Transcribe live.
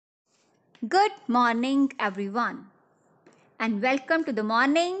Good morning, everyone, and welcome to the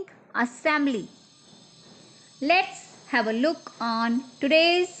morning assembly. Let's have a look on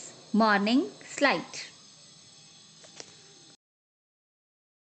today's morning slide.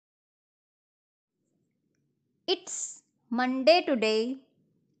 It's Monday today,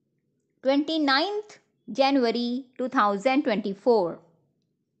 29th January 2024,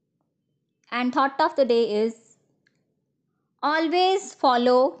 and thought of the day is always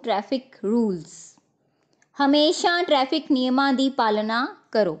follow traffic rules. हमेशा traffic नियमां दी पालना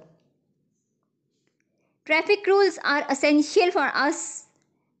करो. Traffic rules are essential for us,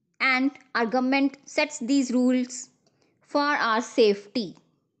 and our government sets these rules for our safety.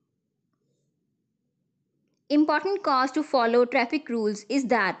 Important cause to follow traffic rules is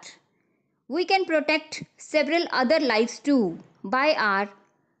that we can protect several other lives too by our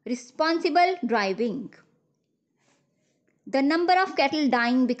responsible driving. The number of cattle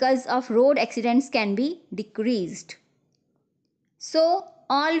dying because of road accidents can be decreased. So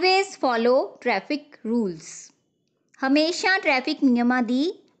always follow traffic rules. हमेशा traffic नियमां दी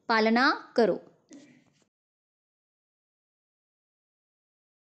पालना करो.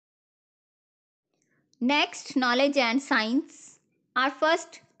 Next, knowledge and science. Our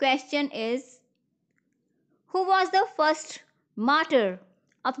first question is, who was the first martyr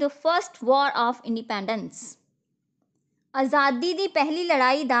of the first war of independence? आज़ादी दी पहली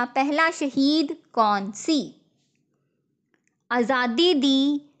लड़ाई दा पहला शहीद कौन सी? आज़ादी दी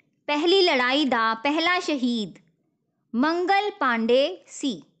पहली लड़ाई दा पहला शहीद मंगल पांडे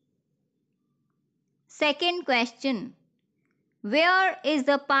सी. Second question, where is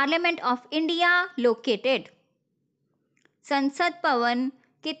the Parliament of India located? संसद भवन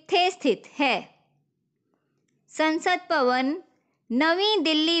कित्थे स्थित है? संसद भवन नवी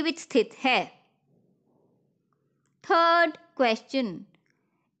दिल्ली विच स्थित है. Third question,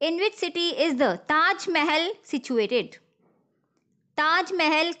 in which city is the Taj Mahal situated? Taj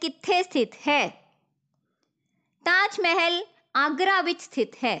Mahal कित्थे स्थित है? ताज महल आगरा विच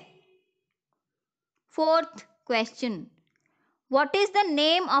स्थित है. Fourth question, what is the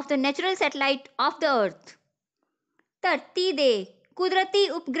name of the natural satellite of the earth? ਧਰਤੀ ਦੇ ਕੁਦਰਤੀ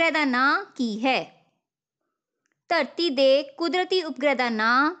ਉਪਗ੍ਰਹਿ ਦਾ ਨਾਂ ਕੀ ਹੈ? ਧਰਤੀ ਦੇ ਕੁਦਰਤੀ ਉਪਗ੍ਰਹਿ ਦਾ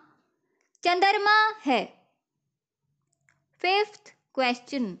ਨਾਂ ਚੰਦਰਮਾ ਹੈ. Fifth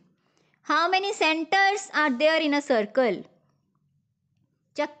question, how many centers are there in a circle?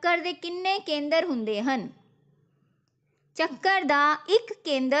 ਚੱਕਰ ਦੇ ਕਿੰਨੇ ਕੇਂਦਰ ਹੁੰਦੇ ਹਨ? ਚੱਕਰ ਦਾ ਇੱਕ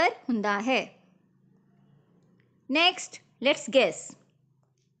ਕੇਂਦਰ ਹੁੰਦਾ ਹੈ. Next, let's guess.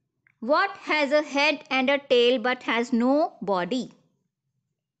 What has a head and a tail but has no body?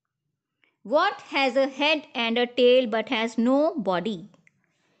 What has a head and a tail but has no body?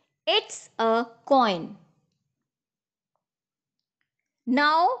 It's a coin.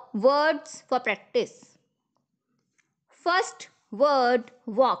 Now, words for practice. First word,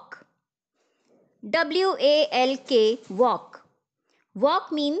 walk. W-A-L-K, walk.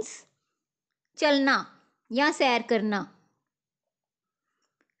 Walk means चलना या सैर करना.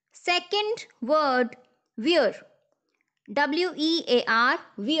 Second word, wear. W-E-A-R,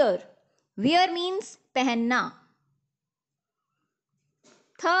 wear. Wear means पहनना.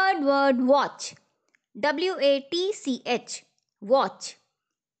 Third word, watch. W-A-T-C-H, watch.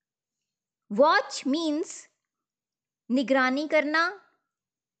 Watch means निगरानी करना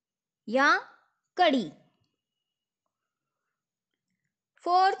या कड़ी.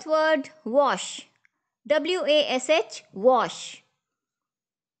 Fourth word, wash. W-A-S-H, wash.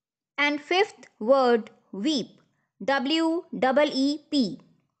 And fifth word, weep. W-E-E-P,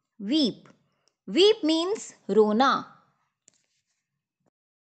 weep. Weep means रोना.